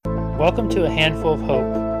Welcome to A Handful of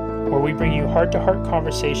Hope, where we bring you heart-to-heart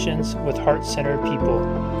conversations with heart-centered people.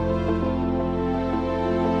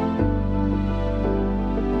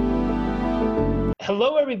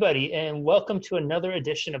 Hello, everybody, and welcome to another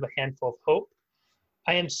edition of A Handful of Hope.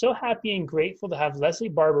 I am so happy and grateful to have Leslie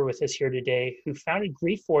Barber with us here today, who founded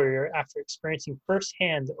Grief Warrior after experiencing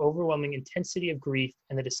firsthand the overwhelming intensity of grief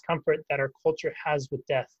and the discomfort that our culture has with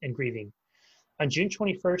death and grieving. On June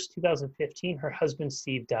 21st, 2015, her husband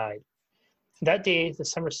Steve died. That day, the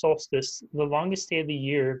summer solstice, the longest day of the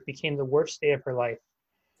year, became the worst day of her life.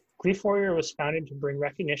 Grief Warrior was founded to bring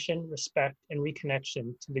recognition, respect, and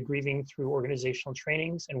reconnection to the grieving through organizational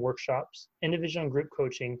trainings and workshops, individual and group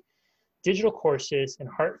coaching, digital courses, and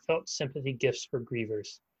heartfelt sympathy gifts for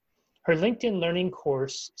grievers. Her LinkedIn Learning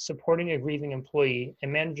course, Supporting a Grieving Employee, a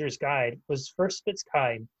Manager's Guide, was first of its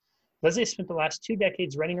kind. Leslie spent the last 2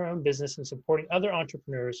 decades running her own business and supporting other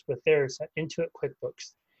entrepreneurs with theirs at Intuit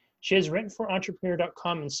QuickBooks. She has written for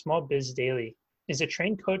Entrepreneur.com and Small Biz Daily, is a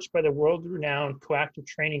trained coach by the world-renowned Coactive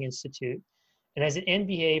Training Institute, and has an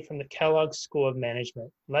MBA from the Kellogg School of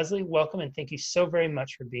Management. Leslie, welcome, and thank you so very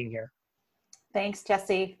much for being here. Thanks,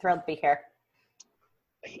 Jesse. Thrilled to be here.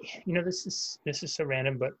 You know, this is so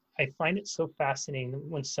random, but I find it so fascinating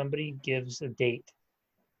when somebody gives a date,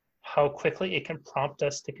 how quickly it can prompt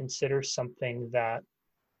us to consider something that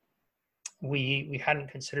we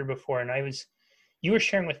hadn't considered before. And you were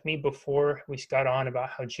sharing with me before we got on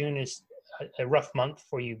about how June is a rough month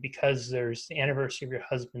for you because there's the anniversary of your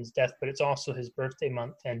husband's death, but it's also his birthday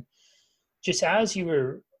month. And just as you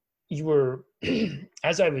were,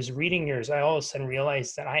 as I was reading yours, I all of a sudden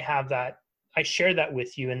realized that I shared that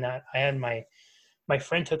with you, and that I had my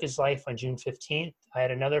friend took his life on June 15th. I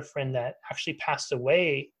had another friend that actually passed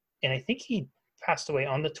away, and I think he passed away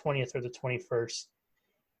on the 20th or the 21st.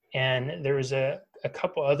 And there was a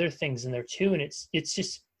couple other things in there too. And it's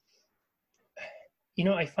just, you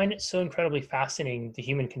know, I find it so incredibly fascinating, the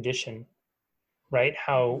human condition, right?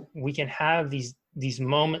 How we can have these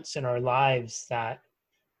moments in our lives that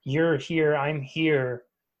you're here, I'm here,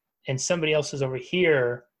 and somebody else is over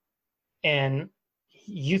here. And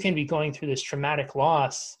you can be going through this traumatic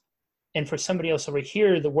loss. And for somebody else over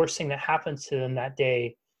here, the worst thing that happens to them that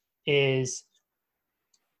day is,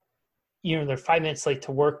 you know, they're 5 minutes late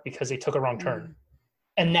to work because they took a wrong turn.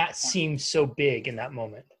 And that seems so big in that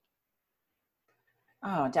moment.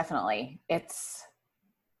 Oh, definitely. It's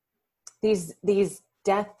these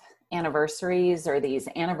death anniversaries, or these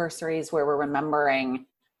anniversaries where we're remembering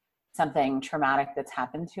something traumatic that's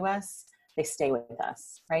happened to us. They stay with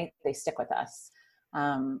us, right? They stick with us.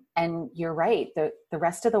 And you're right. The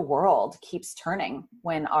rest of the world keeps turning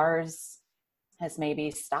when ours has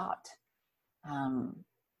maybe stopped.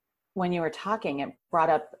 When you were talking, it brought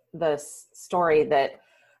up this story that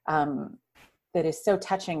is so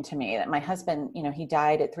touching to me, that my husband, you know, he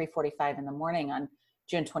died at 3:45 in the morning on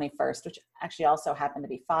June 21st, which actually also happened to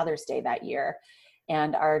be Father's Day that year.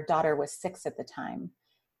 And our daughter was 6 at the time.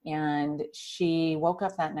 And she woke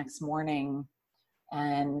up that next morning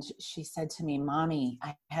and she said to me, "Mommy,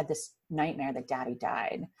 I had this nightmare that Daddy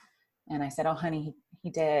died." And I said, "Oh, honey, he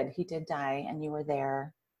did die. And you were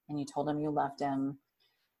there, and you told him you loved him,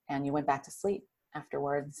 and you went back to sleep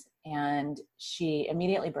afterwards." And she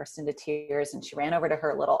immediately burst into tears, and she ran over to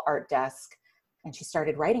her little art desk and she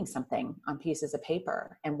started writing something on pieces of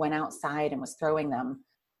paper, and went outside and was throwing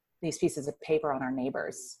these pieces of paper on our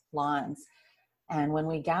neighbors' lawns. And when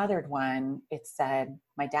we gathered one, it said,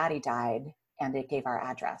 "My daddy died," and it gave our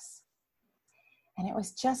address. And it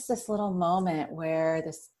was just this little moment where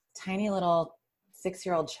this tiny little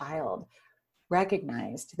 6-year-old child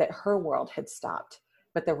recognized that her world had stopped,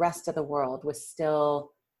 but the rest of the world was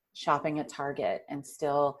still shopping at Target, and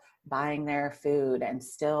still buying their food, and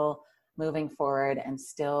still moving forward, and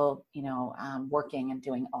still, you know, working and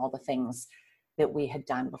doing all the things that we had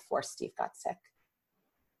done before Steve got sick.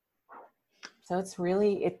 So it's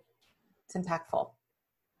impactful.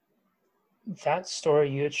 That story,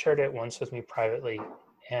 you had shared it once with me privately,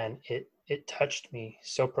 and it touched me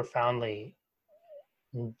so profoundly,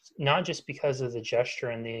 not just because of the gesture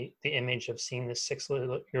and the image of seeing this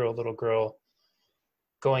 6-year-old little girl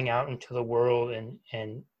going out into the world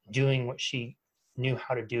and doing what she knew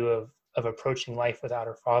how to do of approaching life without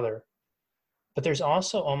her father. But there's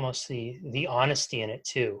also almost the honesty in it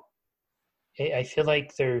too. I feel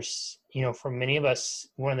like there's, you know, for many of us,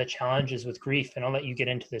 one of the challenges with grief, and I'll let you get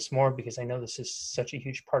into this more because I know this is such a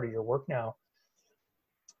huge part of your work now,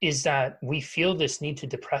 is that we feel this need to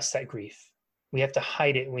depress that grief. We have to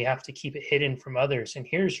hide it, and we have to keep it hidden from others. And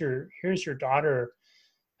here's your daughter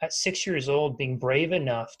at 6 years old being brave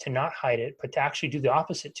enough to not hide it, but to actually do the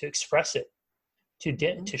opposite, to express it,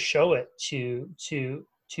 to show it,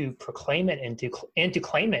 to proclaim it, and to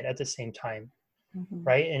claim it at the same time.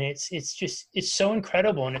 Right. And it's so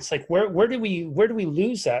incredible. And it's like, where do we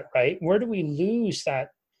lose that? Right. Where do we lose that?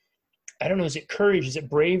 I don't know. Is it courage? Is it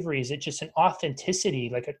bravery? Is it just an authenticity,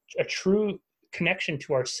 like a true connection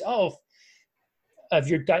to ourself of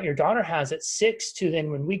your daughter has at 6 to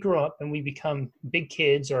then when we grow up and we become big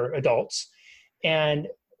kids or adults, and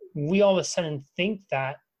we all of a sudden think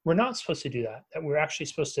that we're not supposed to do that, that we're actually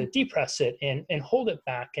supposed to depress it and hold it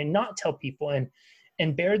back and not tell people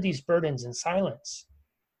and bear these burdens in silence.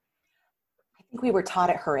 I think we were taught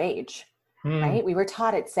at her age, right? We were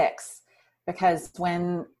taught at 6, because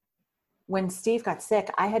when Steve got sick,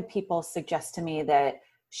 I had people suggest to me that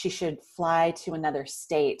she should fly to another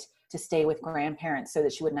state to stay with grandparents so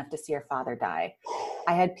that she wouldn't have to see her father die.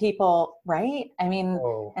 I had people, right? I mean,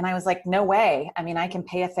 and I was like, no way. I mean, I can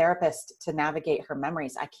pay a therapist to navigate her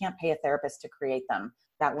memories. I can't pay a therapist to create them.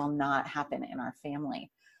 That will not happen in our family.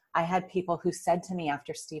 I had people who said to me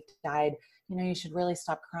after Steve died, you know, you should really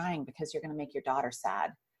stop crying because you're going to make your daughter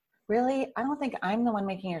sad. Really? I don't think I'm the one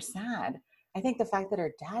making her sad. I think the fact that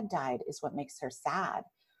her dad died is what makes her sad,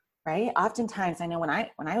 right? Oftentimes, I know when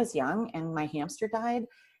I was young and my hamster died,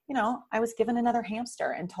 you know, I was given another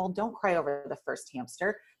hamster and told, don't cry over the first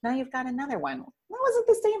hamster. Now you've got another one. That wasn't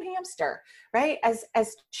the same hamster, right?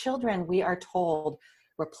 As children, we are told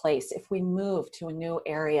replace. If we move to a new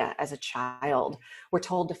area as a child, we're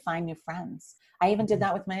told to find new friends. I even did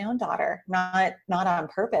that with my own daughter, not on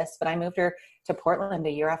purpose, but I moved her to Portland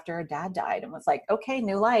a year after her dad died and was like, okay,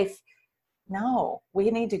 new life. No,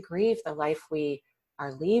 we need to grieve the life we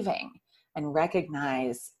are leaving and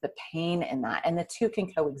recognize the pain in that. And the two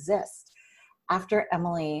can coexist. After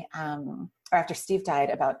after Steve died,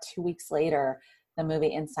 about 2 weeks later, the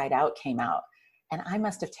movie Inside Out came out. And I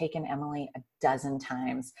must have taken Emily a dozen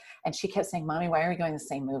times. And she kept saying, Mommy, why are we going the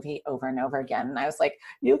same movie over and over again? And I was like,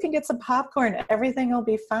 you can get some popcorn. Everything will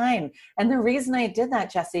be fine. And the reason I did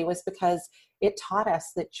that, Jesse, was because it taught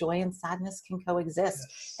us that joy and sadness can coexist.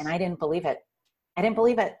 Yes. And I didn't believe it. I didn't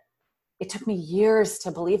believe it. It took me years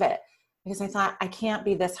to believe it because I thought, I can't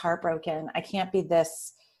be this heartbroken. I can't be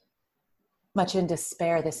this much in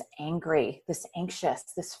despair, this angry, this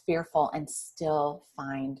anxious, this fearful, and still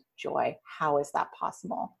find joy. How is that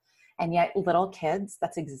possible? And yet little kids,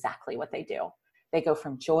 that's exactly what they do. They go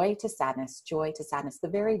from joy to sadness, joy to sadness. The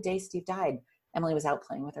very day Steve died, Emily was out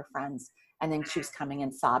playing with her friends, and then she was coming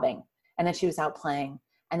and sobbing, and then she was out playing,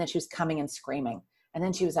 and then she was coming and screaming, and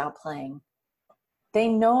then she was out playing. They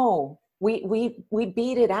know we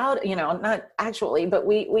beat it out, you know, not actually, but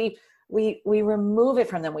we remove it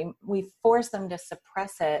from them. We force them to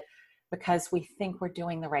suppress it because we think we're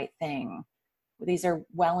doing the right thing. These are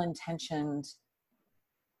well-intentioned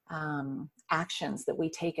actions that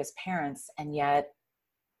we take as parents. And yet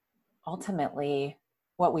ultimately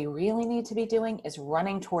what we really need to be doing is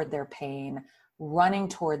running toward their pain, running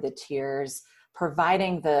toward the tears,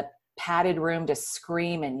 providing the padded room to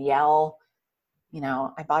scream and yell. You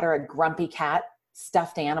know, I bought her a grumpy cat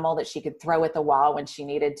stuffed animal that she could throw at the wall when she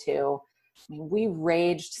needed to. I mean, we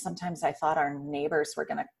raged. Sometimes I thought our neighbors were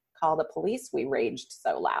going to call the police. We raged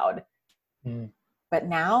so loud. But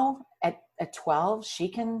now at 12, she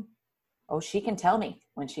can tell me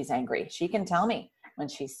when she's angry. She can tell me when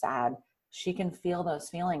she's sad. She can feel those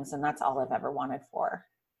feelings. And that's all I've ever wanted for her.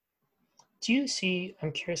 Do you see,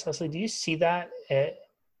 I'm curious, Leslie, do you see that? I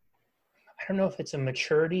don't know if it's a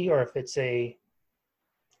maturity or if it's an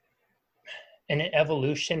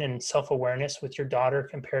evolution in self-awareness with your daughter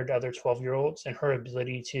compared to other 12-year-olds and her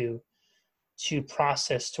ability to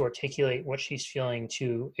process, to articulate what she's feeling,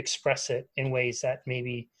 to express it in ways that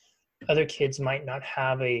maybe other kids might not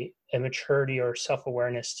have a maturity or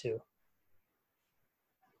self-awareness to?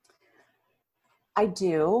 I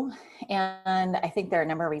do. And I think there are a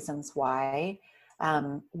number of reasons why.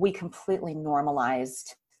 We completely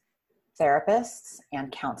normalized therapists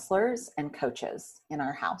and counselors and coaches in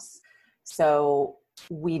our house. So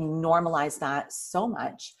we normalized that so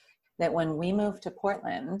much that when we moved to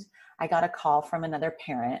Portland, I got a call from another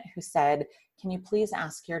parent who said, can you please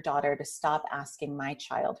ask your daughter to stop asking my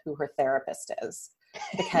child who her therapist is?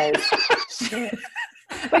 Because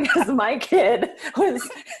my kid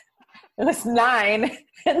was 9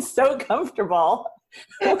 and so comfortable.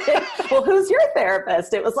 Well, who's your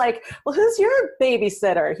therapist? It was like, well, who's your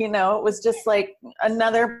babysitter? You know, it was just like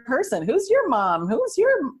another person. Who's your mom? Who's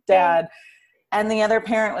your dad? And the other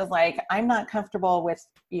parent was like, I'm not comfortable with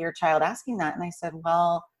your child asking that. And I said,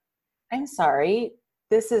 well, I'm sorry.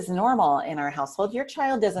 This is normal in our household. Your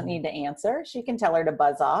child doesn't need to answer. She can tell her to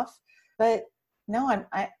buzz off. But no,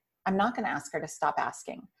 I'm not going to ask her to stop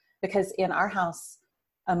asking. because in our house,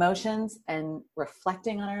 emotions and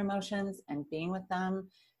reflecting on our emotions and being with them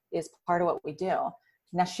is part of what we do.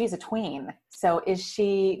 Now she's a tween. So is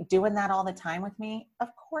she doing that all the time with me? Of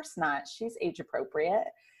course not. She's age appropriate.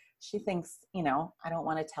 She thinks, I don't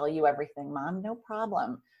want to tell you everything, Mom, no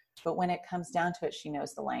problem. But when it comes down to it, she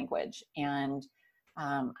knows the language. And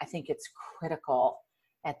I think it's critical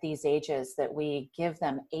at these ages that we give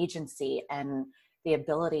them agency and the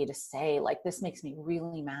ability to say, like, this makes me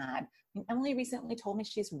really mad. And Emily recently told me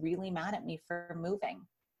she's really mad at me for moving.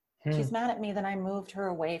 She's mad at me that I moved her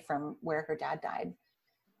away from where her dad died.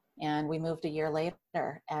 And we moved a year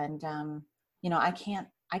later. And,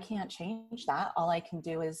 I can't change that. All I can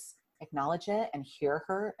do is acknowledge it and hear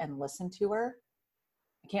her and listen to her.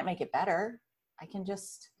 I can't make it better. I can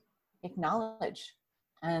just acknowledge.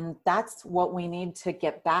 And that's what we need to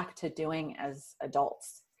get back to doing as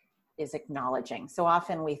adults, is acknowledging. So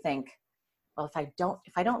often we think, well, if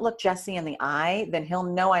I don't look Jesse in the eye, then he'll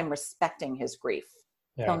know I'm respecting his grief.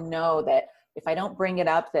 Yeah. He'll know that if I don't bring it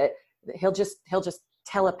up, that he'll just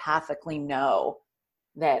telepathically know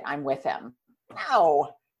that I'm with him.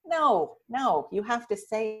 No, you have to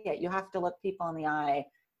say it. You have to look people in the eye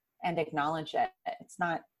and acknowledge it.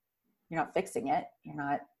 You're not fixing it. You're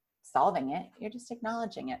not solving it. You're just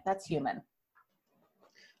acknowledging it. That's human.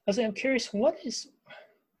 I'm curious,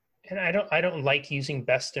 and I don't like using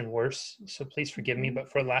best and worst, so please forgive me,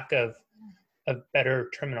 but for lack of better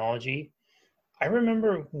terminology, I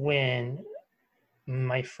remember when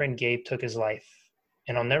my friend Gabe took his life,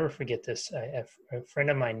 and I'll never forget this. A friend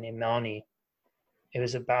of mine named Melanie, it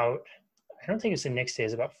was about, I don't think it was the next day, it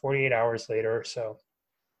was about 48 hours later or so.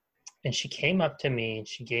 And she came up to me and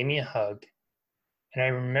she gave me a hug. And I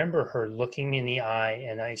remember her looking me in the eye,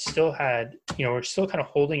 and I still had, we're still kind of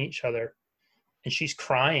holding each other, and she's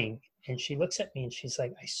crying, and she looks at me and she's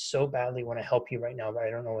like, I so badly want to help you right now, but I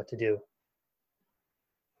don't know what to do.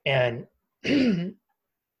 And I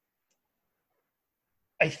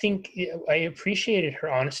think I appreciated her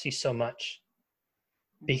honesty so much,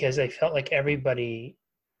 because I felt like everybody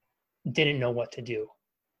didn't know what to do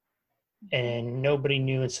and nobody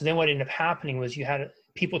knew. And so then what ended up happening was you had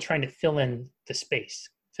people trying to fill in the space,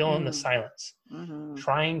 fill in the silence,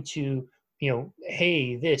 trying to,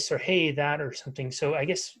 hey, this or hey, that or something. So I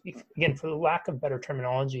guess, again, for the lack of better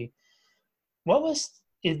terminology,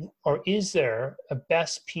 is there a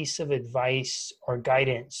best piece of advice or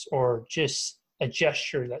guidance or just a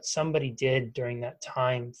gesture that somebody did during that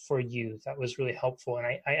time for you that was really helpful? And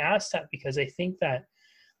I asked that because I think that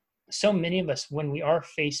so many of us, when we are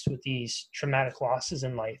faced with these traumatic losses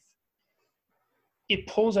in life, it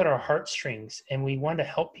pulls at our heartstrings and we want to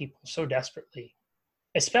help people so desperately,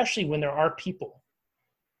 especially when there are people.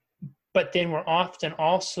 But then we're often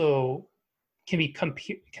also can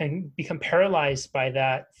become paralyzed by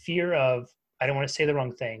that fear of, I don't want to say the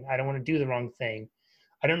wrong thing. I don't want to do the wrong thing.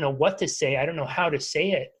 I don't know what to say. I don't know how to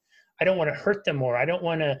say it. I don't want to hurt them more. I don't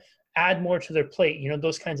want to add more to their plate.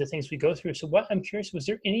 Those kinds of things we go through. So I'm curious, was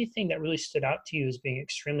there anything that really stood out to you as being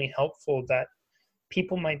extremely helpful that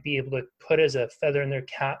people might be able to put as a feather in their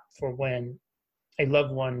cap for when a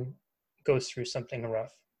loved one goes through something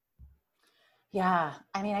rough? Yeah.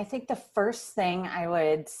 I think the first thing I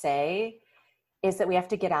would say is that we have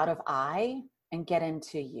to get out of I and get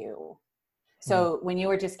into you. So when you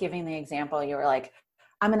were just giving the example, you were like,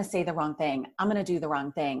 I'm going to say the wrong thing. I'm going to do the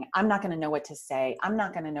wrong thing. I'm not going to know what to say. I'm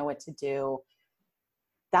not going to know what to do.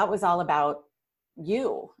 That was all about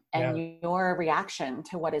you and your reaction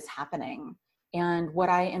to what is happening. And what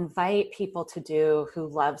I invite people to do who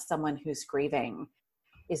love someone who's grieving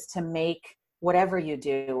is to make whatever you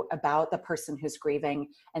do about the person who's grieving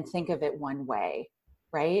and think of it one way,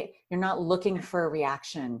 right? You're not looking for a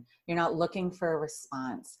reaction. You're not looking for a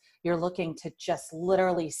response. You're looking to just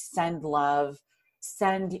literally send love,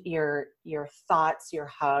 send your thoughts, your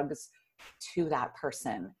hugs to that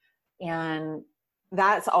person. And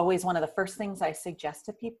that's always one of the first things I suggest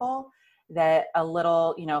to people, that a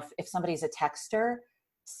little, if somebody's a texter,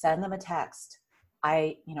 send them a text.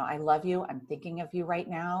 I love you. I'm thinking of you right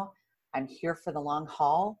now. I'm here for the long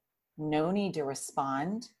haul. No need to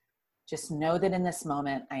respond. Just know that in this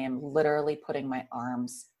moment, I am literally putting my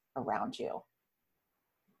arms around you.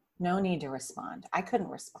 No need to respond. I couldn't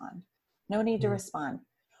respond. No need to respond.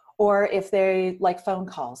 Or if they like phone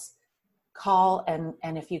calls, call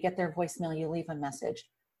and if you get their voicemail, you leave a message.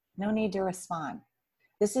 No need to respond.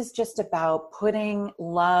 This is just about putting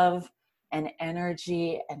love and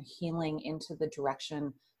energy and healing into the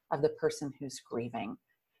direction of the person who's grieving.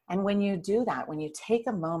 And when you do that, when you take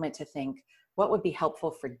a moment to think, what would be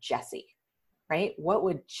helpful for Jesse, right? What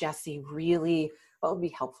would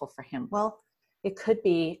be helpful for him? Well, It could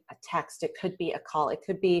be a text. It could be a call. It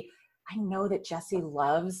could be, I know that Jesse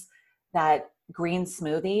loves that green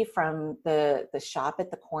smoothie from the shop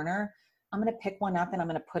at the corner. I'm going to pick one up and I'm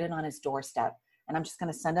going to put it on his doorstep. And I'm just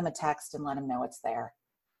going to send him a text and let him know it's there.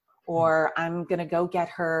 Or I'm going to go get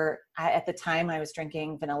her. At the time I was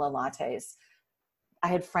drinking vanilla lattes. I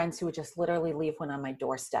had friends who would just literally leave one on my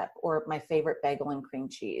doorstep, or my favorite bagel and cream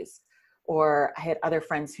cheese. Or I had other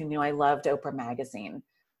friends who knew I loved Oprah magazine.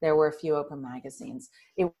 There were a few Oprah magazines.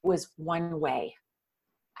 It was one way.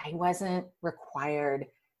 I wasn't required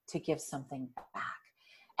to give something back.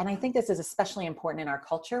 And I think this is especially important in our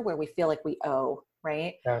culture where we feel like we owe,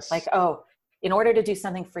 right? Like, Yes. oh, in order to do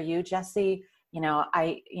something for you, Jesse,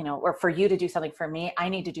 or for you to do something for me, I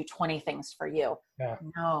need to do 20 things for you. Yeah.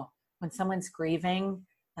 No, when someone's grieving,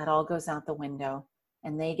 that all goes out the window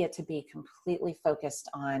and they get to be completely focused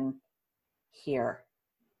on here.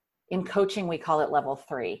 In coaching, we call it level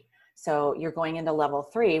 3. So you're going into level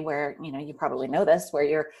 3 where, you probably know this,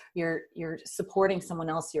 where you're supporting someone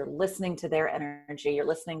else. You're listening to their energy. You're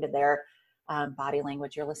listening to their body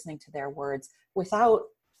language. You're listening to their words without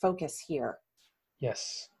focus here.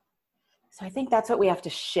 Yes. So I think that's what we have to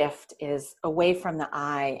shift, is away from the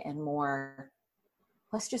I and more,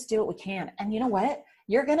 let's just do what we can. And you know what?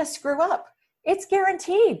 You're going to screw up. It's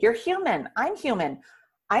guaranteed. You're human. I'm human.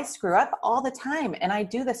 I screw up all the time, and I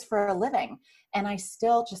do this for a living, and I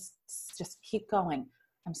still just keep going.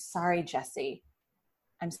 I'm sorry, Jesse.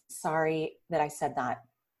 I'm sorry that I said that.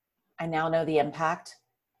 I now know the impact.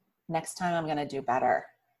 Next time I'm going to do better.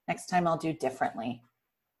 Next time I'll do differently.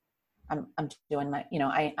 I'm doing my,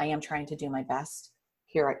 I am trying to do my best.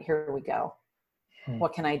 Here we go.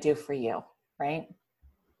 What can I do for you? Right?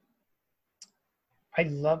 I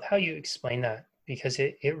love how you explain that, because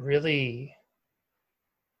it really,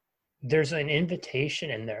 there's an invitation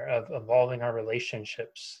in there of evolving our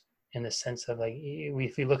relationships, in the sense of, like,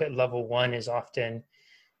 if we look at level 1 is often,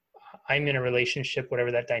 I'm in a relationship,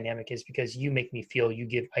 whatever that dynamic is, because you make me feel,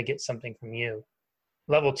 I get something from you.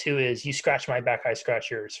 Level 2 is you scratch my back, I scratch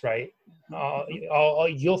yours, right?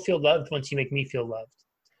 You'll feel loved once you make me feel loved.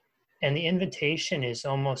 And the invitation is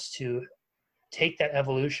almost to take that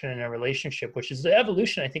evolution in a relationship, which is the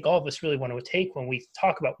evolution I think all of us really want to take when we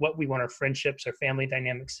talk about what we want our friendships or family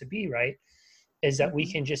dynamics to be, right? Is that we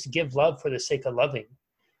can just give love for the sake of loving.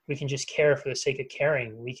 We can just care for the sake of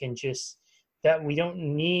caring. We can just, that we don't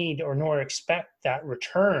need or nor expect that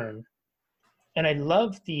return. And I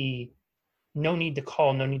love the no need to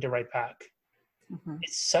call, no need to write back.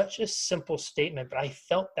 It's such a simple statement, but I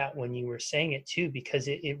felt that when you were saying it too, because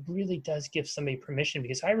it really does give somebody permission.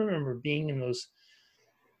 Because I remember being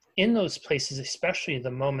in those places, especially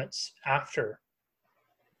the moments after.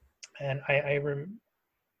 And I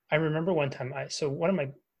remember one time, so one of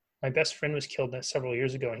my best friend was killed several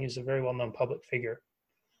years ago, and he was a very well-known public figure.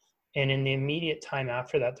 And in the immediate time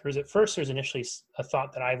after that, there was initially a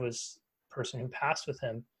thought that I was the person who passed with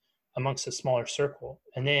him amongst a smaller circle.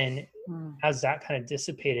 And then as that kind of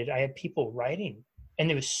dissipated, I had people writing, and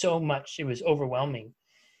there was so much, it was overwhelming.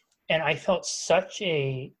 And I felt such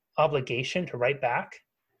a obligation to write back.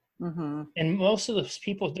 And most of those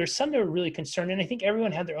people, there's some that were really concerned. And I think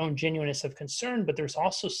everyone had their own genuineness of concern, but there's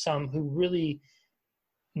also some who really,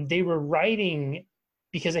 they were writing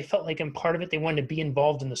because I felt like in part of it, they wanted to be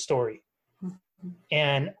involved in the story.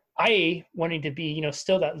 And I wanted to be,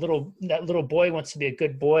 still that little boy wants to be a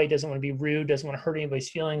good boy, doesn't want to be rude, doesn't want to hurt anybody's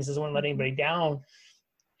feelings, doesn't want to let anybody down.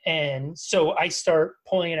 And so I start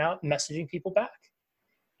pulling it out and messaging people back.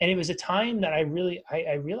 And it was a time that I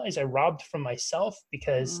realized I robbed from myself,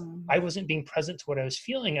 because I wasn't being present to what I was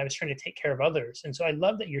feeling. I was trying to take care of others. And so I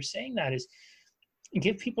love that you're saying that, is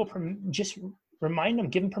give people, just remind them,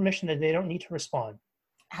 give them permission that they don't need to respond.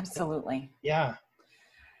 Absolutely. Yeah.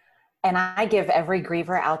 And I give every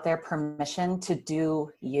griever out there permission to do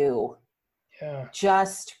you. Yeah.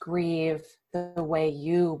 Just grieve the way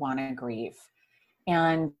you want to grieve.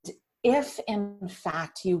 And if in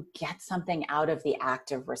fact you get something out of the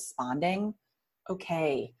act of responding,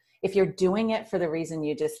 okay. If you're doing it for the reason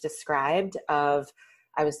you just described of,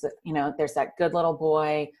 there's that good little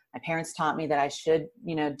boy, my parents taught me that I should,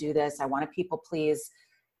 do this, I want to people please,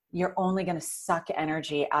 you're only going to suck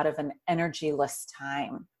energy out of an energyless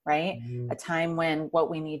time, right? A time when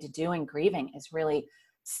what we need to do in grieving is really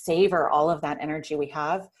savor all of that energy we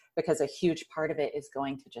have, because a huge part of it is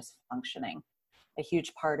going to just functioning. A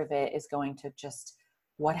huge part of it is going to just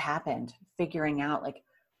what happened, figuring out like,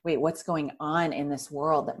 wait, what's going on in this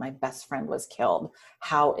world that my best friend was killed?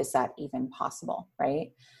 How is that even possible,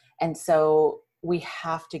 right? And so we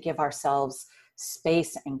have to give ourselves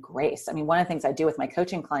space and grace. I mean, one of the things I do with my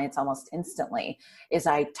coaching clients almost instantly is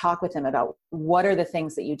I talk with them about what are the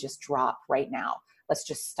things that you just drop right now. Let's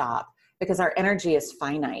just stop, because our energy is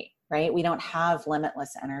finite, right? We don't have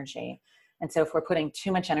limitless energy. And so if we're putting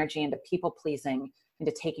too much energy into people pleasing,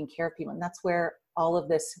 into taking care of people, and that's where all of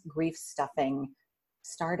this grief stuffing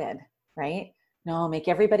started, right? No, make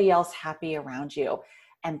everybody else happy around you.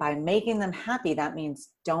 And by making them happy, that means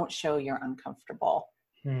don't show your uncomfortable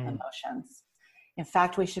emotions. In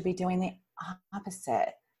fact, we should be doing the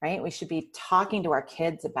opposite, right? We should be talking to our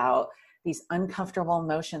kids about these uncomfortable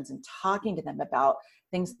emotions and talking to them about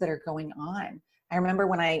things that are going on. I remember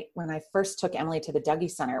when I first took Emily to the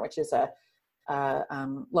Dougie Center, which is a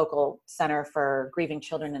local center for grieving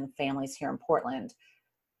children and families here in Portland.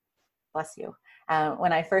 Bless you.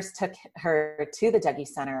 When I first took her to the Dougie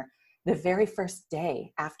Center, the very first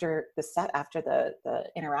day after the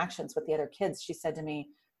interactions with the other kids, she said to me,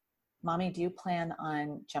 "Mommy, do you plan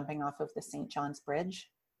on jumping off of the St. John's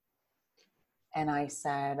Bridge?" And I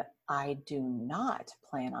said, "I do not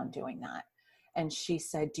plan on doing that." And she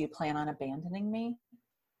said, "Do you plan on abandoning me?"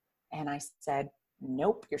 And I said,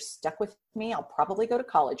 "Nope, you're stuck with me. I'll probably go to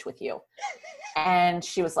college with you." And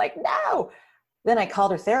she was like, "No." Then I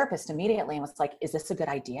called her therapist immediately and was like, "Is this a good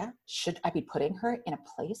idea? Should I be putting her in a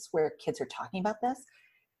place where kids are talking about this?"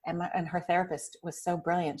 And her therapist was so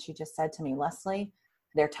brilliant. She just said to me, "Leslie,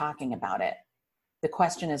 they're talking about it. The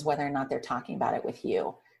question is whether or not they're talking about it with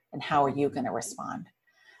you, and how are you going to respond?"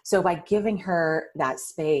 So by giving her that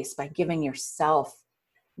space, by giving yourself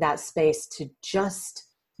that space to just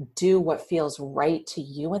do what feels right to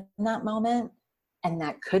you in that moment, and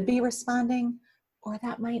that could be responding, or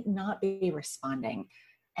that might not be responding.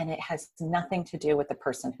 And it has nothing to do with the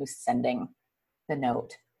person who's sending the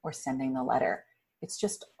note or sending the letter. It's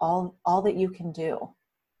just all that you can do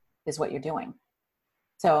is what you're doing.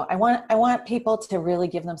 So I want people to really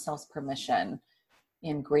give themselves permission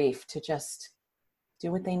in grief to just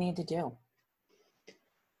do what they need to do.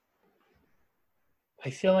 I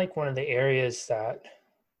feel like one of the areas that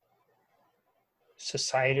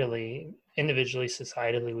individually,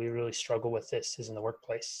 societally, we really struggle with this is in the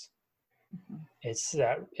workplace. Mm-hmm. It's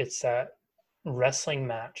that wrestling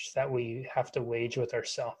match that we have to wage with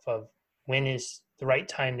ourselves of when is the right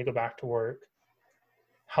time to go back to work?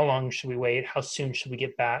 How long should we wait? How soon should we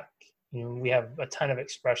get back? We have a ton of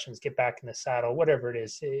expressions: get back in the saddle, whatever it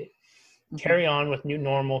is. Mm-hmm. Carry on with new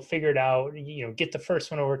normal, figure it out, get the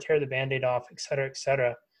first one over, tear the Band-Aid off, et cetera, et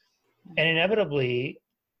cetera. And inevitably,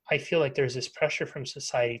 I feel like there's this pressure from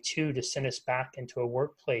society too to send us back into a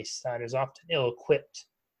workplace that is often ill-equipped,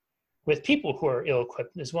 with people who are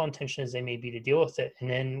ill-equipped, as well-intentioned as they may be, to deal with it. And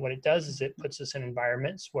then what it does is it puts us in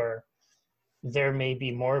environments where there may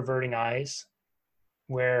be more averting eyes,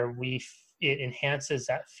 where it enhances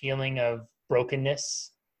that feeling of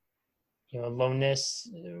brokenness, aloneness,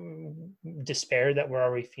 despair that we're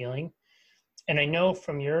already feeling. And I know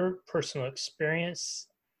from your personal experience,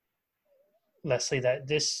 Leslie, that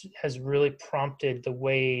this has really prompted the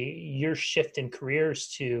way your shift in careers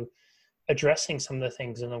to addressing some of the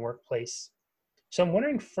things in the workplace. So I'm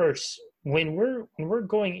wondering first, when we're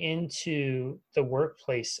going into the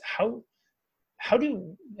workplace, how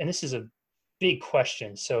do, and this is a big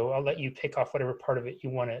question, so I'll let you pick off whatever part of it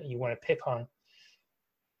you want to pick on.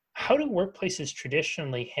 How do workplaces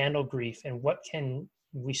traditionally handle grief, and what can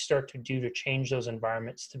we start to do to change those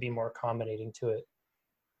environments to be more accommodating to it?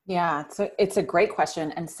 Yeah, so it's a great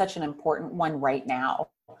question, and such an important one right now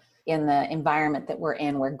in the environment that we're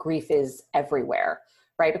in, where grief is everywhere,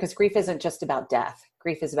 right? Because grief isn't just about death.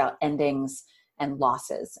 Grief is about endings and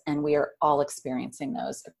losses, and we are all experiencing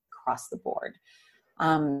those across the board.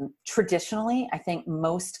 Traditionally, I think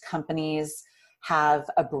most companies have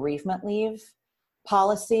a bereavement leave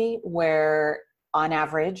policy where on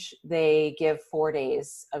average they give 4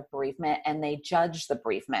 days of bereavement, and they judge the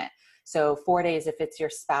bereavement. So 4 days if it's your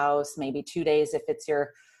spouse, maybe 2 days if it's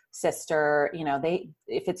your sister,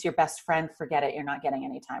 if it's your best friend, forget it, you're not getting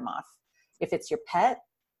any time off. If it's your pet,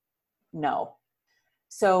 no.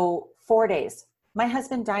 So 4 days. My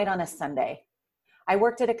husband died on a Sunday. I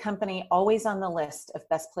worked at a company always on the list of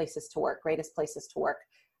best places to work, greatest places to work.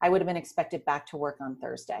 I would have been expected back to work on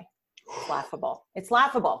Thursday. It's laughable. It's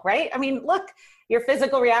laughable, right? I mean, look, your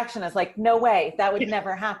physical reaction is like, no way, that would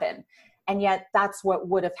never happen. And yet that's what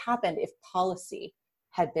would have happened if policy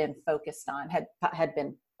had been focused on, had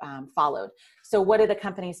been followed. So what do the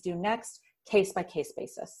companies do next? Case by case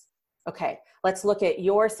basis. Okay, let's look at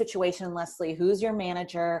your situation, Leslie. Who's your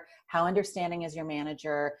manager? How understanding is your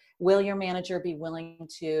manager? Will your manager be willing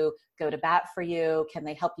to go to bat for you? Can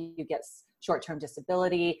they help you get short-term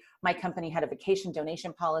disability? My company had a vacation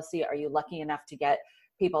donation policy. Are you lucky enough to get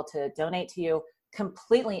people to donate to you?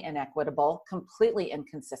 Completely inequitable, completely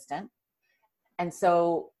inconsistent. And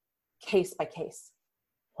so case by case.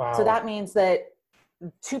 So Wow. that means that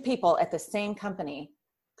two people at the same company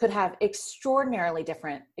could have extraordinarily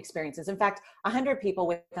different experiences. In fact, 100 people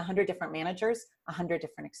with 100 different managers, 100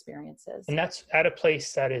 different experiences. And that's at a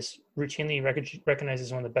place that is routinely recognized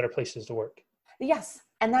as one of the better places to work. Yes.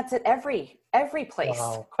 And that's at every place,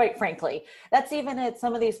 Wow. quite frankly. That's even at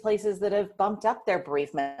some of these places that have bumped up their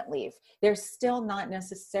bereavement leave. There's still not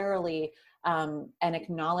necessarily an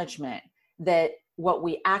acknowledgement that what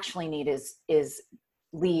we actually need is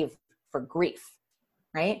leave for grief,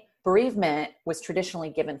 right? Bereavement was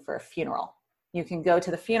traditionally given for a funeral. You can go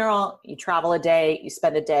to the funeral, you travel a day, you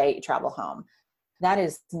spend a day, you travel home. That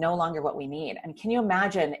is no longer what we need. And can you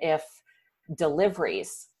imagine if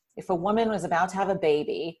deliveries, if a woman was about to have a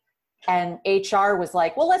baby and HR was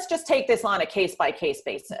like, well, let's just take this on a case-by-case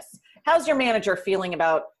basis. How's your manager feeling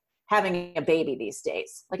about having a baby these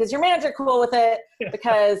days? Like, is your manager cool with it?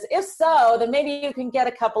 Because if so, then maybe you can get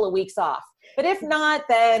a couple of weeks off. But if not,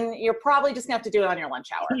 then you're probably just gonna have to do it on your lunch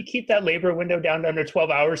hour. Can you keep that labor window down to under 12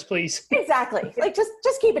 hours, please? Exactly. Like, just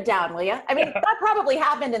keep it down, will you? I mean, that probably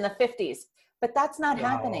happened in the 50s, but that's not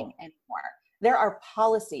happening anymore. There are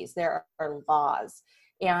policies, there are laws,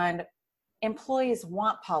 and employees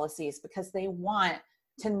want policies because they want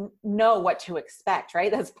to know what to expect,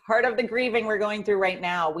 right? That's part of the grieving we're going through right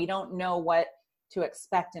now. We don't know what to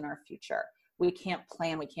expect in our future. We can't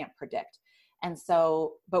plan, we can't predict. And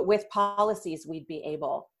so, but with policies, we'd be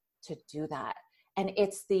able to do that. And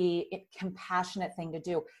it's the compassionate thing to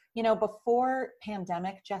do. You know, before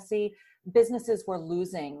pandemic, Jesse, businesses were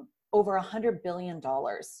losing over $100 billion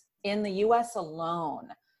in the US alone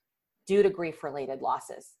due to grief-related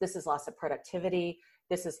losses. This is loss of productivity.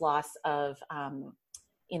 This is loss of,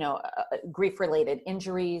 grief-related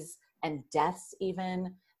injuries and deaths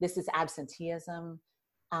even. This is absenteeism.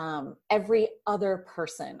 Every other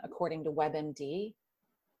person, according to WebMD,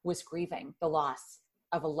 was grieving the loss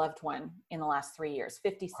of a loved one in the last 3 years,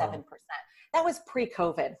 57%. Wow. That was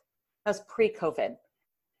pre-COVID.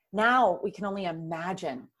 Now we can only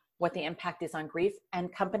imagine what the impact is on grief,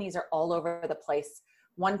 and companies are all over the place.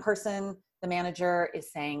 One person, the manager,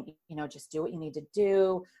 is saying, just do what you need to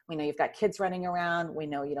do. We know you've got kids running around. We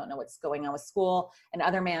know you don't know what's going on with school. And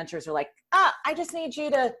other managers are like, I just need you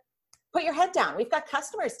to put your head down. We've got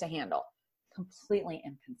customers to handle. Completely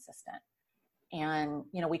inconsistent. And,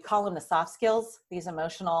 we call them the soft skills, these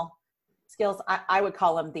emotional skills. I would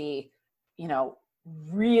call them the,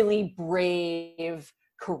 really brave,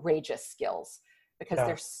 courageous skills, because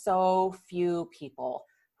there's so few people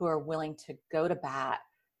who are willing to go to bat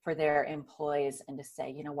for their employees and to say,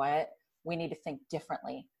 you know what, we need to think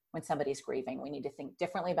differently when somebody's grieving. We need to think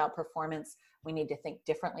differently about performance. We need to think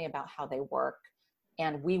differently about how they work.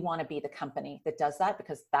 And we want to be the company that does that,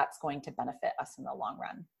 because that's going to benefit us in the long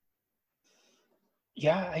run.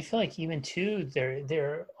 Yeah, I feel like even too,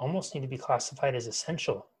 they're almost need to be classified as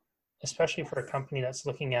essential, especially for a company that's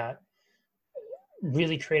looking at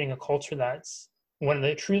really creating a culture that's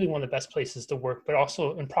truly one of the best places to work, but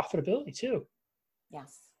also in profitability too.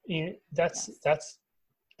 Yes. That's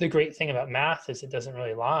the great thing about math, is it doesn't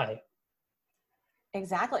really lie.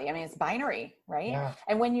 Exactly. I mean, it's binary, right? Yeah.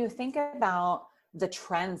 And when you think about the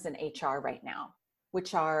trends in HR right now,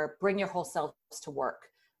 which are bring your whole selves to work.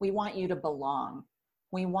 We want you to belong.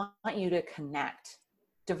 We want you to connect.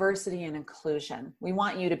 Diversity and inclusion. We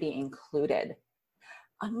want you to be included.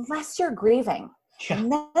 Unless you're grieving. Yeah.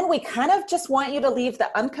 And then we kind of just want you to leave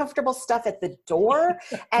the uncomfortable stuff at the door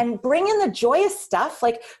and bring in the joyous stuff,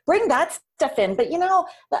 like bring that stuff in. But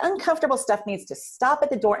the uncomfortable stuff needs to stop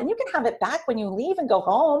at the door, and you can have it back when you leave and go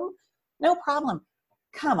home. No problem.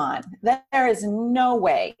 Come on. There is no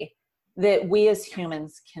way that we as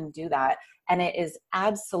humans can do that. And it is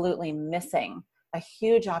absolutely missing a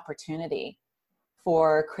huge opportunity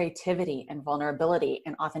for creativity and vulnerability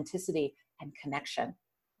and authenticity and connection.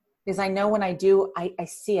 Because I know when I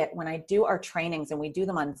see it, when I do our trainings, and we do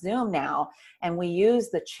them on Zoom now, and we use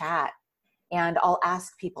the chat, and I'll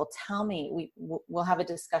ask people, tell me, we'll have a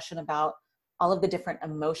discussion about all of the different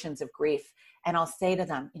emotions of grief. And I'll say to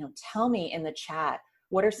them, tell me in the chat,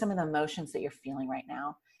 what are some of the emotions that you're feeling right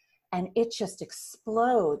now? And it just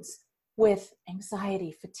explodes with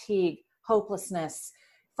anxiety, fatigue, hopelessness,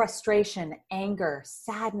 frustration, anger,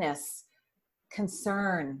 sadness,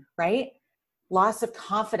 concern, right? Loss of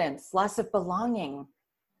confidence, loss of belonging.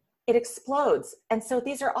 it explodes. And so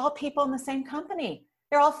these are all people in the same company.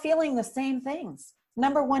 They're all feeling the same things.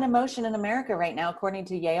 Number one emotion in America right now, according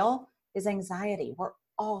to Yale, is anxiety. We're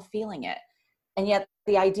all feeling it. And yet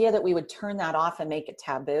the idea that we would turn that off and make it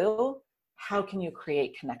taboo, how can you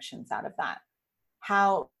create connections out of that?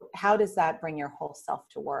 How does that bring your whole self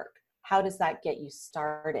to work? How does that get you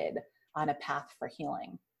started on a path for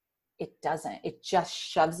healing? It doesn't. It just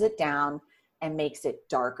shoves it down and makes it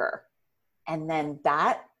darker. And then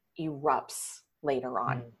that erupts later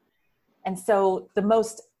on. Mm. And so the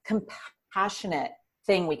most compassionate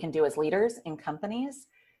thing we can do as leaders in companies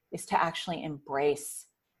is to actually embrace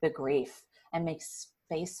the grief and make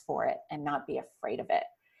space for it and not be afraid of it.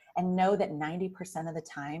 And know that 90% of the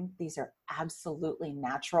time, these are absolutely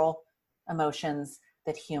natural emotions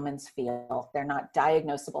that humans feel. They're not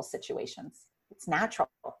diagnosable situations. It's natural.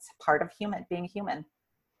 It's part of being human.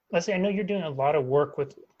 Leslie, I know you're doing a lot of work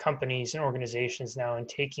with companies and organizations now and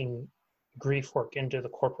taking grief work into the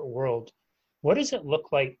corporate world. What does it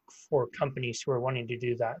look like for companies who are wanting to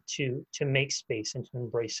do that, to make space and to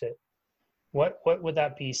embrace it? What would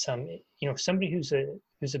that be? Somebody who's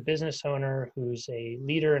a business owner, who's a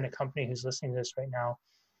leader in a company who's listening to this right now,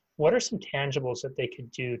 what are some tangibles that they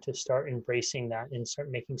could do to start embracing that and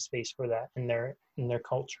start making space for that in their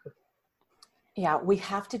culture? Yeah, we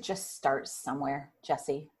have to just start somewhere,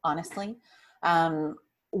 Jesse, honestly.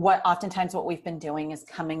 What we've been doing is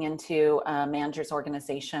coming into a manager's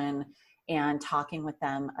organization and talking with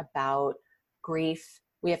them about grief.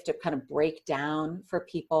 We have to kind of break down for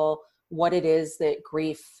people what it is that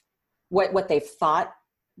grief, what they've thought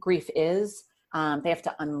grief is. They have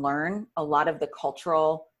to unlearn a lot of the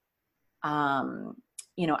cultural,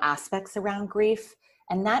 aspects around grief.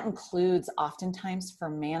 And that includes oftentimes for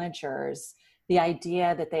managers, the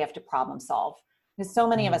idea that they have to problem solve. Because so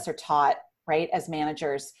many of us are taught, right, as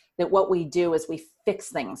managers, that what we do is we fix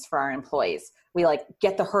things for our employees. We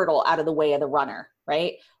get the hurdle out of the way of the runner,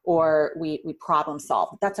 right? Or we problem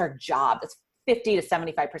solve. That's our job. That's 50 to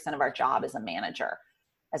 75% of our job as a manager,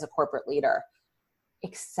 as a corporate leader.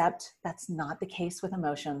 Except that's not the case with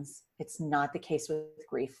emotions. It's not the case with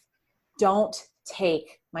grief. Don't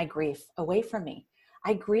take my grief away from me.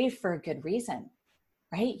 I grieve for a good reason,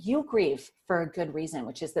 right? You grieve for a good reason,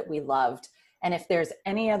 which is that we loved. And if there's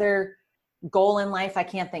any other goal in life, I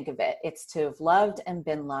can't think of it. It's to have loved and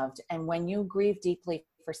been loved. And when you grieve deeply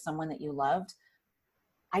for someone that you loved,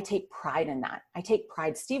 I take pride in that. I take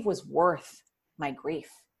pride. Steve was worth my grief.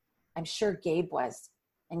 I'm sure Gabe was.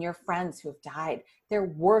 And your friends who have died, they're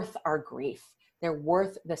worth our grief. They're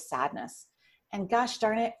worth the sadness. And gosh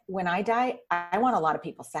darn it, when I die, I want a lot of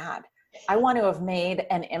people sad. I want to have made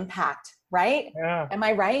an impact, right? Yeah. Am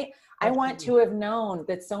I right? Absolutely. I want to have known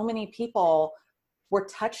that so many people were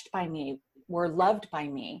touched by me, were loved by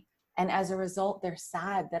me. And as a result, they're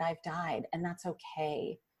sad that I've died, and that's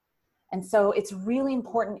okay. And so it's really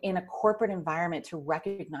important in a corporate environment to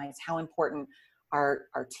recognize how important our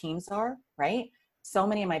teams are, right? So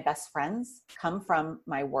many of my best friends come from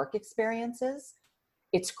my work experiences.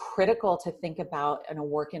 It's critical to think about in a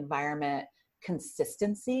work environment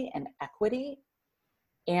consistency and equity.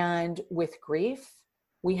 And with grief,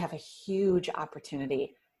 we have a huge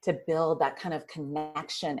opportunity to build that kind of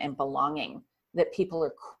connection and belonging that people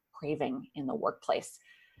are craving in the workplace.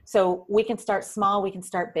 So we can start small, we can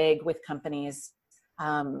start big with companies.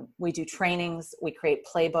 We do trainings, we create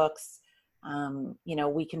playbooks.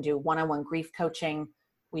 We can do one-on-one grief coaching.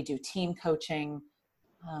 We do team coaching.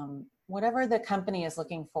 Whatever the company is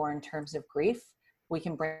looking for in terms of grief, we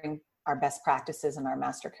can bring our best practices and our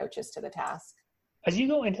master coaches to the task. As you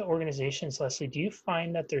go into organizations, Leslie, do you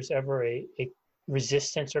find that there's ever a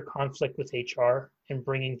resistance or conflict with HR in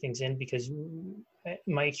bringing things in? Because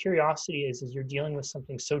my curiosity is you're dealing with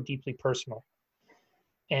something so deeply personal.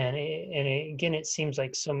 And again, it seems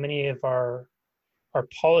like so many of our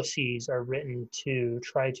policies are written to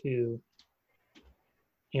try to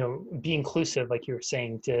be inclusive, like you were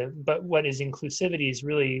saying, but what is inclusivity is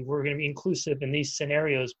really, we're going to be inclusive in these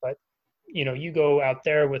scenarios, but you go out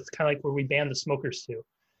there with kind of like where we ban the smokers too,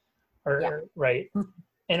 right? And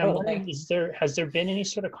totally. I'm wondering, has there been any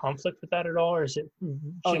sort of conflict with that at all, or is it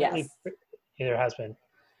generally? Oh, yes. There has been.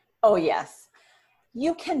 Oh, yes.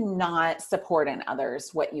 You cannot support in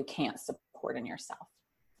others what you can't support in yourself,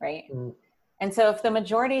 right? And so if the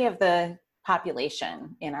majority of the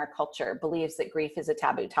population in our culture believes that grief is a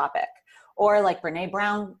taboo topic, or like Brene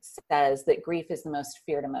Brown says that grief is the most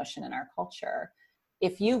feared emotion in our culture,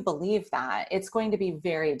 if you believe that, it's going to be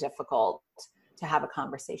very difficult to have a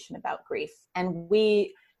conversation about grief. And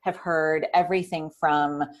we have heard everything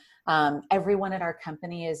from everyone at our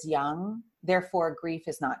company is young, therefore grief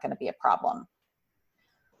is not going to be a problem.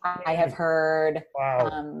 I have heard,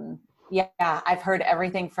 Wow. yeah, I've heard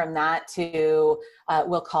everything from that to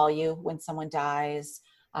we'll call you when someone dies.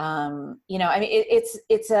 I mean, it's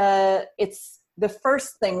the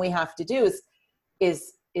first thing we have to do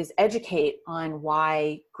is educate on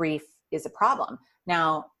why grief is a problem.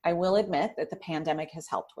 Now, I will admit that the pandemic has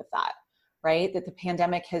helped with that, right? That the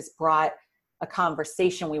pandemic has brought a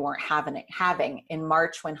conversation we weren't having in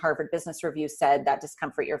March when Harvard Business Review said that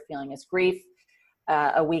discomfort you're feeling is grief.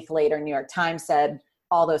 A week later, New York Times said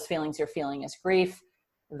all those feelings you're feeling is grief.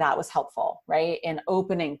 That was helpful, right? In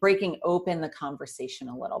breaking open the conversation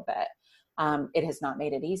a little bit. It has not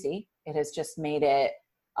made it easy. It has just made it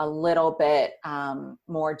a little bit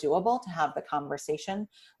more doable to have the conversation.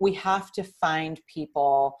 We have to find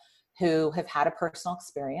people who have had a personal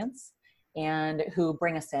experience and who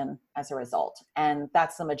bring us in as a result. And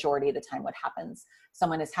that's the majority of the time what happens.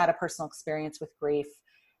 Someone has had a personal experience with grief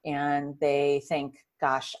and they think,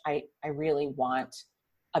 gosh, I really want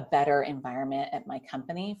a better environment at my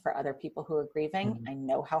company for other people who are grieving. Mhm. I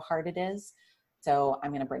know how hard it is. So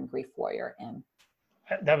I'm going to bring Grief Warrior in.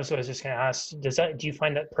 That was what I was just going to ask. Do you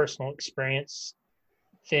find that personal experience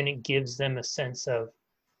then it gives them a sense of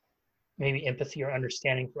maybe empathy or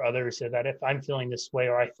understanding for others, so that if I'm feeling this way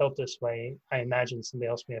or I felt this way, I imagine somebody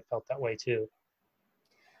else may have felt that way too.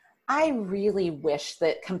 I really wish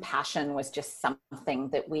that compassion was just something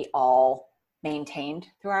that we all maintained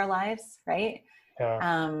through our lives, right?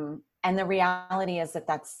 Yeah. And the reality is that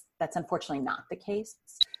that's unfortunately not the case.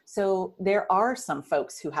 So there are some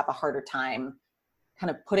folks who have a harder time kind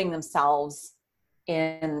of putting themselves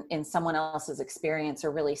in someone else's experience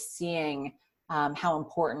or really seeing how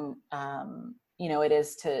important it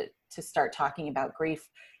is to start talking about grief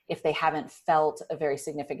if they haven't felt a very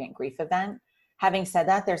significant grief event. Having said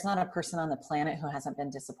that, there's not a person on the planet who hasn't been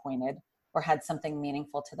disappointed or had something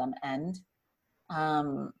meaningful to them end.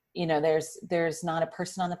 There's not a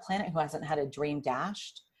person on the planet who hasn't had a dream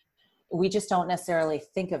dashed. We just don't necessarily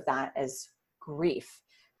think of that as grief.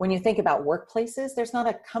 When you think about workplaces, there's not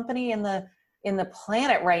a company in the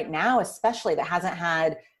planet right now, especially, that hasn't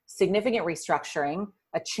had significant restructuring,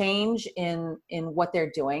 a change in what they're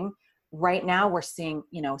doing. Right now, we're seeing,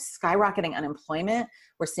 skyrocketing unemployment.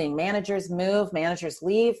 We're seeing managers move, managers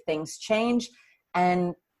leave, things change,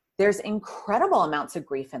 and there's incredible amounts of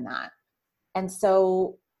grief in that. And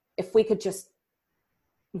so if we could just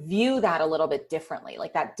view that a little bit differently,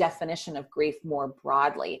 like that definition of grief more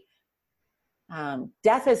broadly,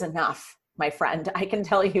 death is enough, my friend. I can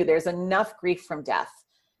tell you there's enough grief from death.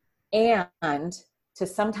 And to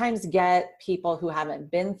sometimes get people who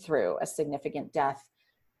haven't been through a significant death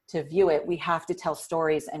to view it, we have to tell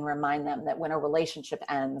stories and remind them that when a relationship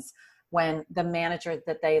ends, when the manager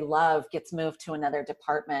that they love gets moved to another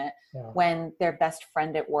department, Yeah. when their best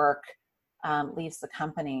friend at work leaves the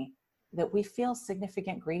company, that we feel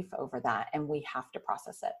significant grief over that and we have to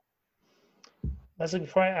process it. Leslie,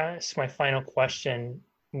 before I ask my final question,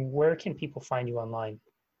 where can people find you online?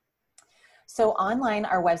 So online,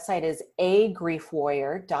 our website is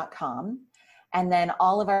agriefwarrior.com. And then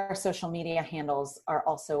all of our social media handles are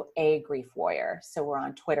also A Grief Warrior. So we're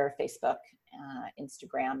on Twitter, Facebook,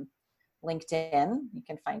 Instagram, LinkedIn. You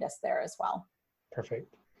can find us there as well.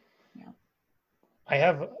 Perfect. Yeah. I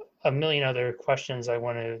have a million other questions I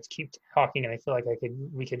want to keep talking, and I feel like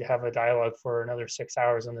we could have a dialogue for another 6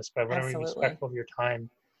 hours on this, but I want to be Absolutely. respectful of your time.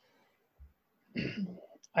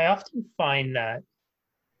 I often find that,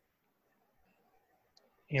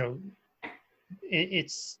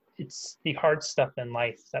 it's the hard stuff in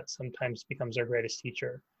life that sometimes becomes our greatest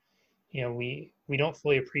teacher. We don't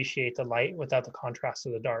fully appreciate the light without the contrast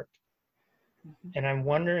of the dark. Mm-hmm. And I'm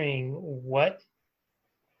wondering, what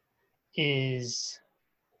is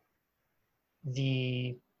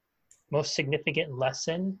the most significant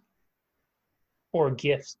lesson or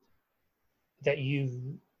gift that you've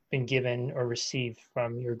been given or received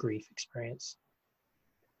from your grief experience?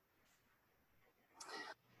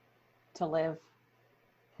 To live,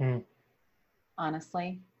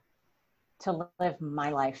 honestly, to live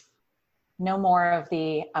my life. No more of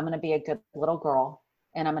the, I'm going to be a good little girl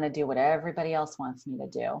and I'm going to do what everybody else wants me to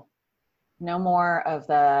do. No more of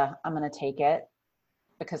the, I'm going to take it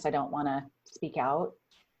because I don't want to speak out.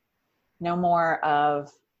 No more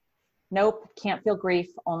of, nope, can't feel grief,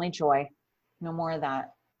 only joy. No more of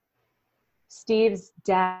that. Steve's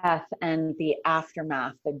death and the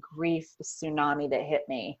aftermath, the grief, the tsunami that hit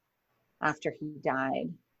me after he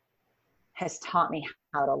died, has taught me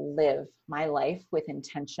how to live my life with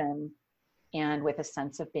intention and with a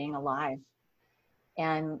sense of being alive.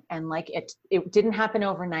 And like it didn't happen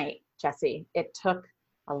overnight, Jesse. It took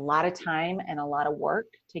a lot of time and a lot of work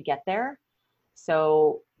to get there.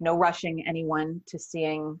 So no rushing anyone to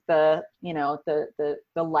seeing the,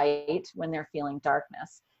 the light when they're feeling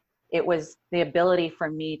darkness. It was the ability for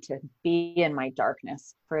me to be in my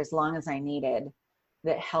darkness for as long as I needed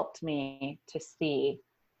that helped me to see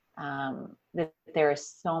that there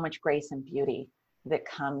is so much grace and beauty that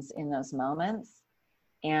comes in those moments.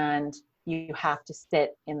 And you have to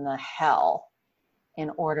sit in the hell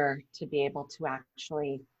in order to be able to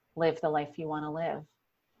actually live the life you want to live.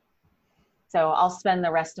 So I'll spend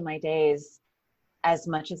the rest of my days as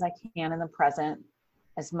much as I can in the present,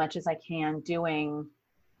 as much as I can doing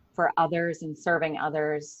for others and serving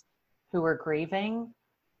others who are grieving,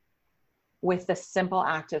 with the simple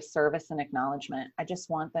act of service and acknowledgement. I just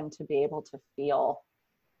want them to be able to feel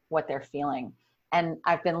what they're feeling. And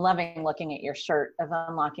I've been loving looking at your shirt of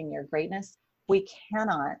unlocking your greatness. We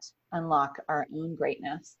cannot unlock our own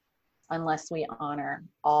greatness unless we honor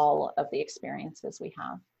all of the experiences we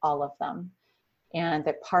have, all of them. And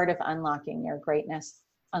that part of unlocking your greatness,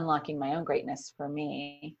 unlocking my own greatness for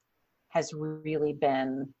me, has really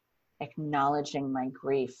been acknowledging my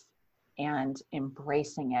grief and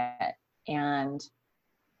embracing it and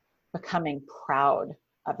becoming proud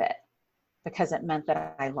of it, because it meant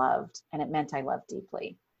that I loved, and it meant I loved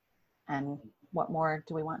deeply. And what more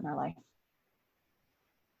do we want in our life?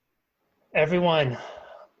 Everyone,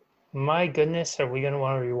 my goodness, are we going to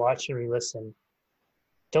want to rewatch and re-listen?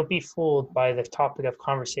 Don't be fooled by the topic of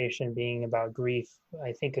conversation being about grief.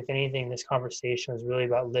 I think if anything, this conversation was really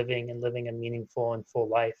about living and living a meaningful and full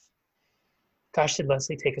life. Gosh, did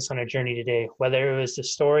Leslie take us on a journey today, whether it was the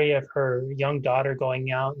story of her young daughter going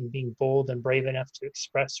out and being bold and brave enough to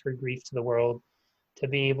express her grief to the world, to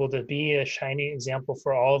be able to be a shining example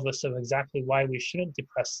for all of us of exactly why we shouldn't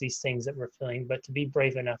depress these things that we're feeling, but to be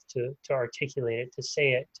brave enough to articulate it, to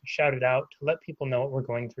say it, to shout it out, to let people know what we're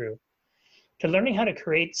going through, to learning how to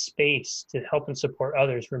create space to help and support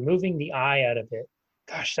others, removing the I out of it.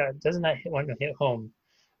 Gosh, doesn't that hit home?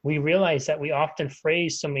 We realize that we often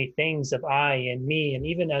phrase so many things of I and me. And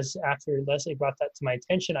even as after Leslie brought that to my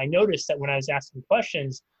attention, I noticed that when I was asking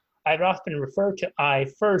questions, I'd often refer to I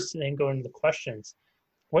first and then go into the questions.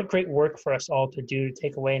 What great work for us all to do to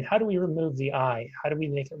take away. And how do we remove the I? How do we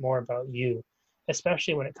make it more about you?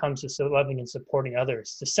 Especially when it comes to so loving and supporting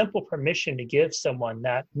others. The simple permission to give someone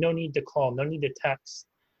that no need to call, no need to text.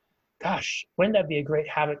 Gosh, wouldn't that be a great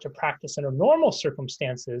habit to practice under normal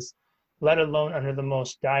circumstances, let alone under the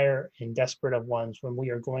most dire and desperate of ones when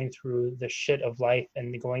we are going through the shit of life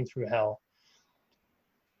and going through hell.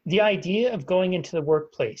 The idea of going into the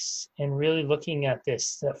workplace and really looking at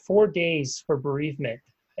this, 4 days for bereavement.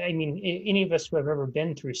 I mean, any of us who have ever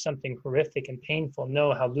been through something horrific and painful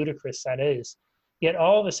know how ludicrous that is. Yet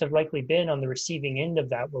all of us have likely been on the receiving end of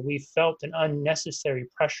that, where we've felt an unnecessary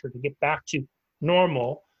pressure to get back to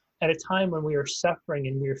normal at a time when we are suffering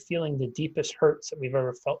and we are feeling the deepest hurts that we've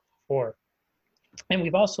ever felt before. And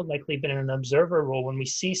we've also likely been in an observer role when we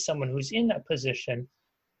see someone who's in that position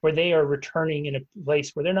where they are returning in a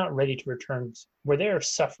place where they're not ready to return, where they are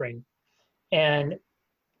suffering and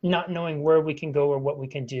not knowing where we can go or what we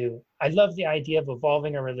can do. I love the idea of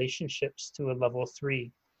evolving our relationships to a level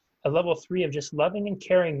 3 of just loving and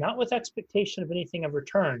caring, not with expectation of anything of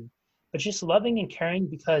return, but just loving and caring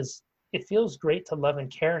because it feels great to love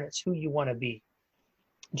and care, and it's who you want to be.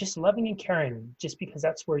 Just loving and caring just because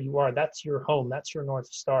that's where you are, that's your home, that's your North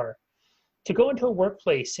Star. To go into a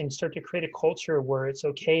workplace and start to create a culture where it's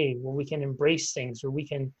okay, where we can embrace things, where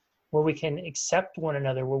we can accept one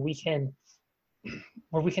another, where we can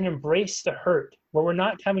embrace the hurt, where we're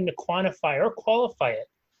not having to quantify or qualify it.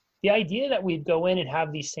 The idea that we'd go in and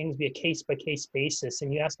have these things be a case by case basis,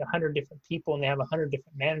 and you ask 100 different people and they have 100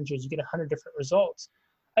 different managers, you get 100 different results.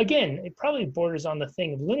 Again, it probably borders on the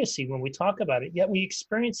thing of lunacy when we talk about it, yet we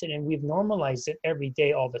experience it and we've normalized it every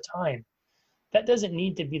day, all the time. That doesn't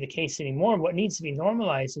need to be the case anymore. What needs to be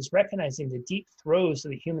normalized is recognizing the deep throes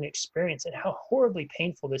of the human experience and how horribly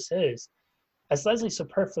painful this is. As Leslie so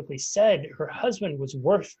perfectly said, her husband was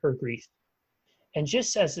worth her grief. And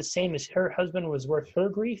just as the same as her husband was worth her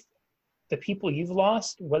grief, the people you've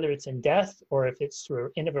lost, whether it's in death or if it's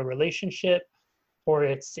through the end of a relationship or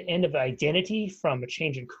it's the end of identity from a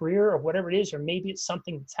change in career or whatever it is, or maybe it's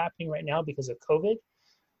something that's happening right now because of COVID,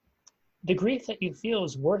 the grief that you feel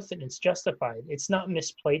is worth it and it's justified. It's not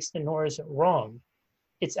misplaced and nor is it wrong.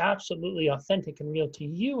 It's absolutely authentic and real to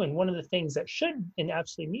you. And one of the things that should and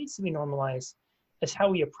absolutely needs to be normalized is how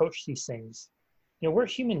we approach these things. You know, we're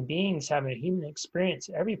human beings having a human experience.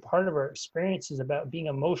 Every part of our experience is about being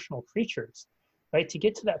emotional creatures, right? To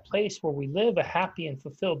get to that place where we live a happy and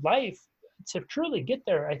fulfilled life, to truly get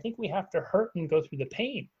there, I think we have to hurt and go through the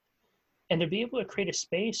pain. and to be able to create a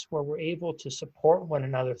space where we're able to support one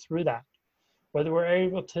another through that, whether we're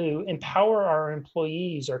able to empower our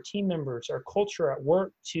employees, our team members, our culture at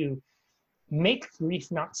work to make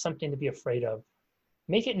grief not something to be afraid of.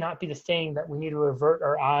 Make it not be the thing that we need to revert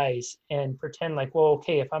our eyes and pretend like, well,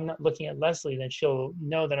 okay, if I'm not looking at Leslie, then she'll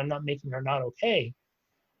know that I'm not making her not okay.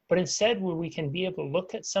 But instead, where we can be able to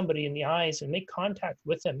look at somebody in the eyes and make contact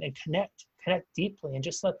with them and connect deeply, and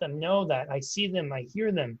just let them know that I see them, I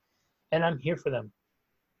hear them, and I'm here for them.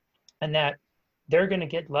 And that they're going to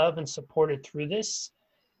get love and supported through this,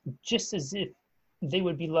 just as if they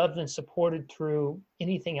would be loved and supported through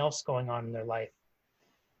anything else going on in their life.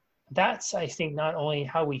 That's, I think, not only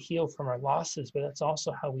how we heal from our losses, but that's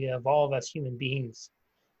also how we evolve as human beings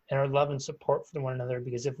and our love and support for one another.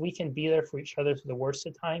 Because if we can be there for each other through the worst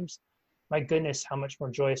of times, my goodness, how much more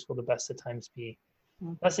joyous will the best of times be.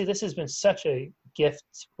 Mm-hmm. Leslie, this has been such a gift.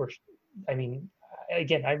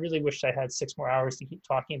 Again, I really wish I had 6 more hours to keep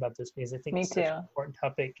talking about this, because I think it's such an important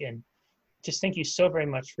topic. And just thank you so very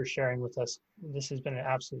much for sharing with us. This has been an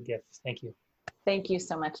absolute gift. Thank you. Thank you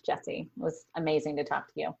so much, Jesse. It was amazing to talk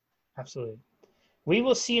to you. Absolutely. We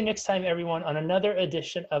will see you next time, everyone, on another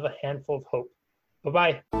edition of A Handful of Hope.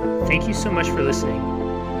 Bye-bye. Thank you so much for listening.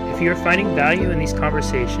 If you're finding value in these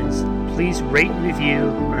conversations, please rate and review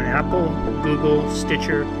on Apple, Google,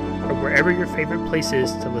 Stitcher, or wherever your favorite place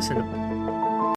is to listen to